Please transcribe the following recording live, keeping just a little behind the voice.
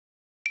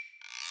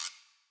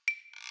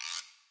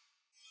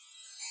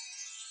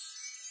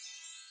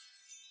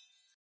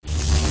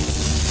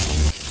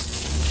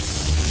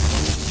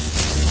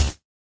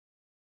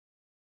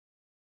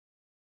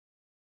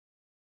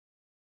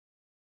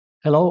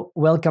Hello,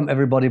 welcome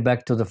everybody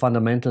back to the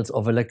fundamentals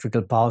of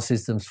electrical power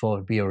systems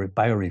for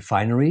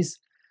biorefineries.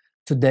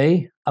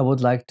 Today, I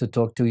would like to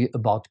talk to you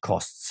about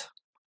costs.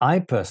 I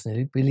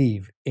personally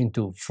believe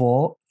into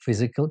four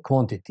physical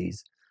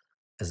quantities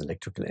as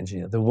electrical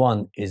engineer. The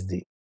one is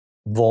the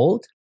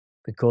volt,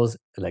 because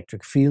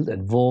electric field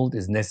and volt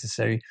is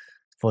necessary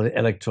for the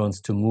electrons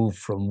to move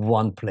from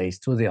one place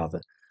to the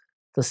other.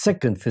 The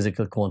second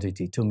physical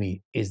quantity to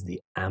me is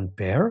the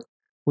ampere,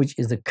 which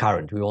is the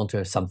current. We want to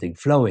have something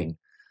flowing.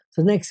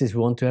 The next is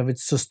we want to have it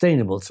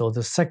sustainable, so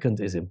the second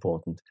is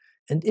important.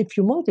 And if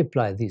you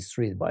multiply these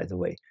three, by the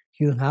way,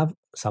 you have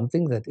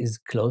something that is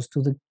close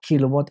to the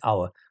kilowatt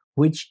hour,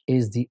 which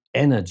is the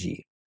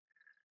energy.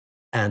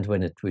 And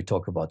when we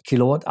talk about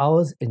kilowatt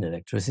hours in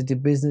electricity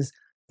business,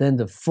 then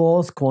the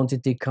fourth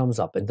quantity comes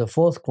up. And the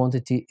fourth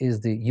quantity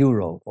is the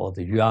euro or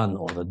the yuan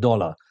or the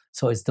dollar.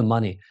 So it's the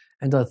money.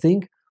 And I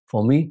think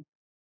for me,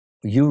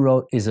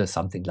 euro is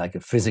something like a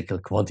physical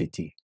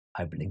quantity.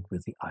 I blink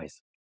with the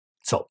eyes.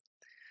 So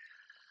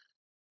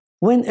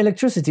when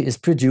electricity is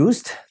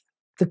produced,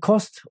 the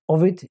cost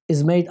of it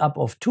is made up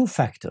of two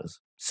factors.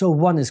 So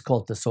one is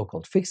called the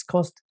so-called fixed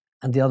cost,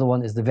 and the other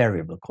one is the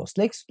variable cost.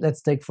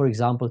 Let's take, for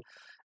example,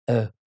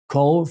 a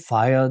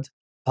coal-fired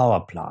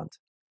power plant.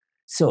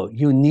 So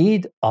you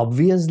need,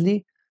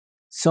 obviously,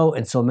 so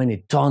and so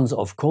many tons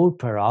of coal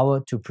per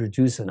hour to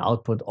produce an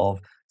output of,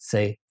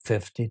 say,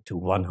 50 to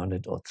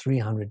 100 or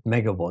 300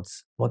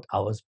 megawatts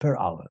watt-hours per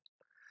hour.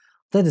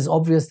 That is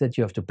obvious that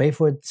you have to pay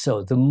for it.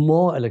 So the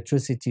more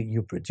electricity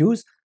you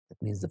produce,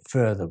 that means the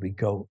further we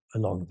go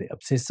along the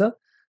abscissa,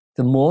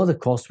 the more the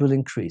cost will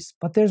increase.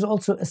 But there's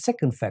also a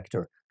second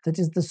factor, that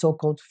is the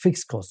so-called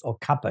fixed cost or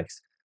capex.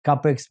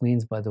 Capex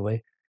means, by the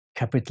way,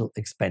 capital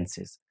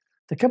expenses.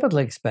 The capital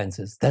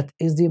expenses, that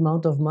is the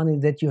amount of money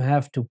that you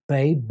have to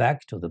pay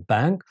back to the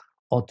bank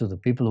or to the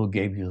people who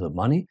gave you the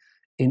money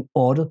in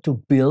order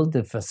to build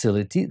the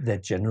facility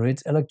that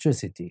generates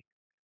electricity.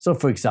 So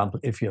for example,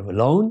 if you have a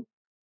loan,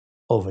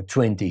 over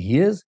 20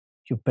 years,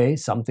 you pay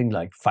something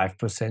like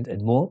 5%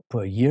 and more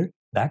per year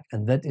back,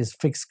 and that is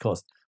fixed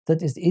cost.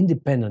 That is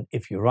independent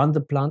if you run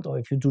the plant or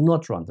if you do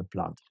not run the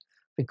plant,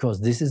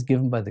 because this is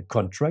given by the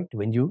contract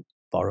when you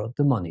borrowed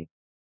the money.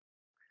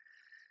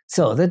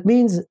 So that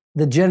means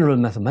the general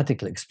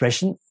mathematical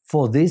expression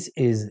for this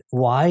is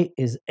y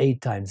is a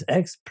times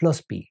x plus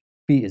b.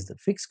 B is the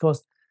fixed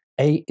cost,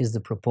 a is the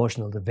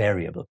proportional, the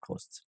variable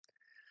costs.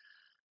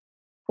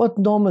 What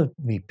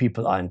normally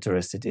people are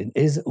interested in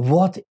is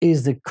what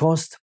is the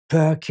cost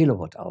per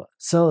kilowatt hour.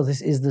 So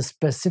this is the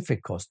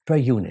specific cost per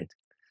unit.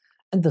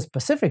 And the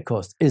specific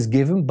cost is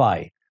given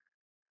by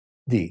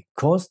the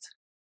cost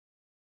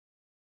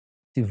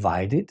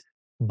divided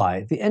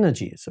by the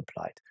energy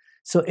supplied.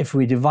 So if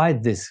we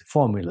divide this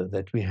formula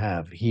that we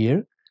have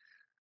here,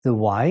 the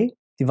y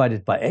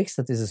divided by x,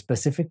 that is a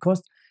specific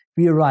cost,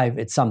 we arrive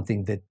at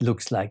something that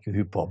looks like a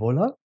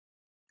hyperbola.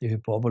 The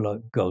hyperbola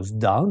goes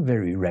down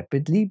very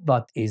rapidly,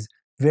 but is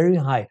very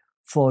high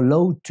for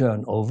low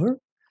turnover,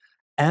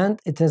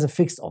 and it has a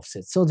fixed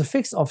offset. So the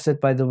fixed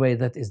offset, by the way,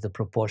 that is the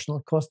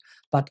proportional cost,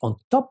 but on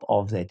top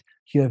of that,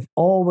 you have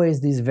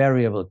always these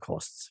variable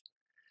costs.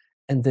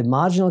 And the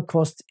marginal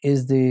cost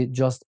is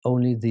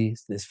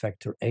this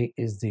factor A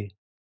is the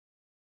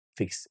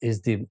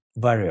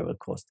variable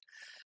cost.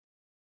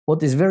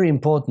 What is very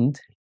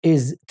important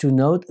is to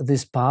note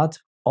this part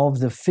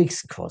of the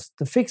fixed cost.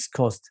 The fixed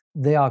cost,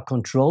 they are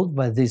controlled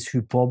by this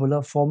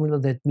hyperbola formula.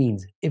 That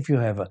means if you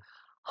have a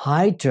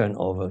high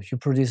turnover, you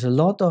produce a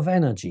lot of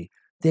energy,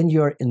 then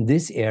you're in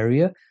this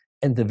area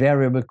and the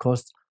variable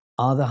costs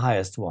are the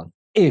highest one.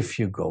 If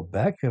you go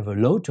back, you have a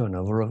low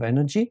turnover of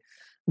energy,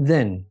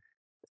 then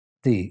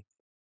the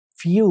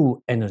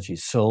few energy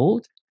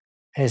sold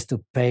has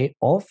to pay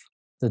off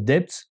the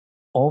debts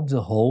of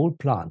the whole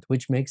plant,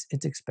 which makes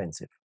it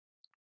expensive.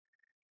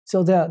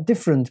 So there are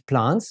different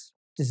plants.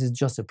 This is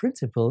just a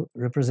principal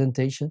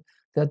representation.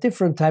 There are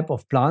different types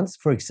of plants.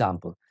 For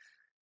example,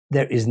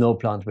 there is no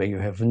plant where you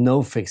have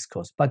no fixed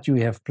cost, but you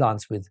have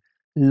plants with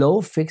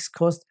low fixed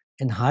cost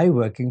and high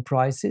working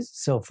prices.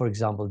 So for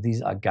example,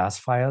 these are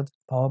gas-fired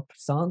power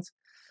plants.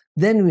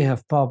 Then we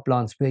have power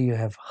plants where you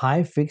have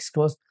high fixed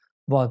cost,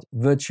 but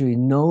virtually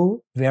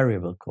no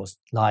variable cost,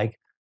 like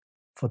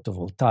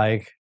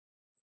photovoltaic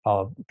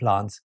power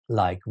plants,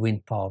 like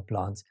wind power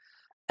plants.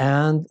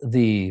 And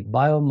the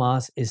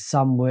biomass is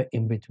somewhere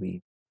in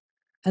between.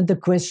 And the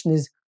question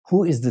is,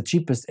 who is the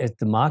cheapest at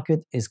the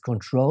market is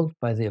controlled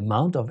by the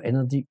amount of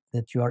energy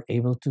that you are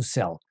able to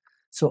sell.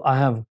 So I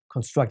have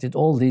constructed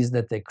all these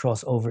that they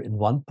cross over in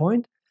one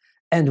point.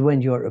 And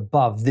when you're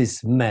above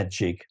this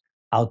magic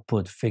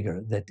output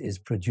figure that is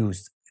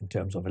produced in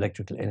terms of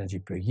electrical energy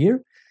per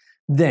year,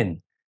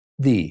 then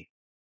the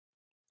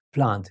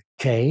plant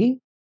K,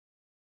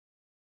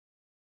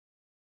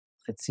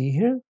 let's see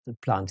here, the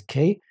plant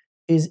K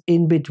is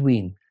in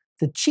between.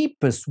 The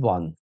cheapest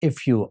one,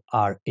 if you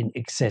are in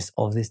excess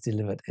of this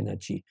delivered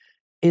energy,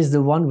 is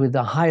the one with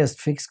the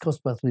highest fixed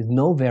cost but with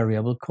no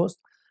variable cost.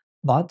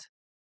 But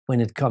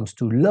when it comes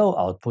to low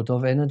output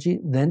of energy,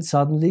 then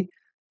suddenly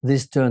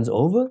this turns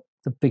over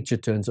the picture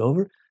turns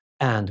over,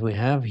 and we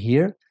have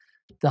here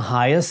the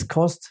highest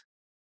cost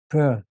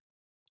per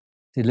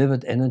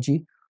delivered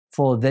energy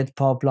for that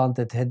power plant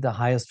that had the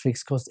highest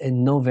fixed cost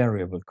and no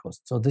variable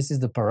cost. So this is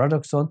the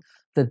paradoxon,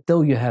 that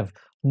though you have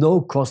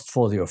no cost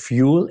for your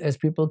fuel, as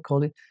people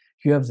call it,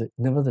 you have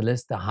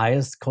nevertheless the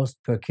highest cost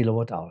per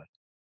kilowatt hour.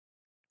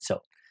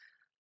 So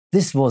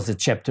this was a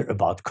chapter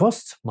about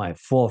costs, my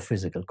 4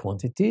 physical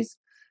quantities.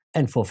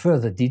 And for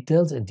further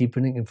details and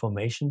deepening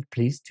information,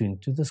 please tune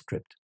to the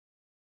script.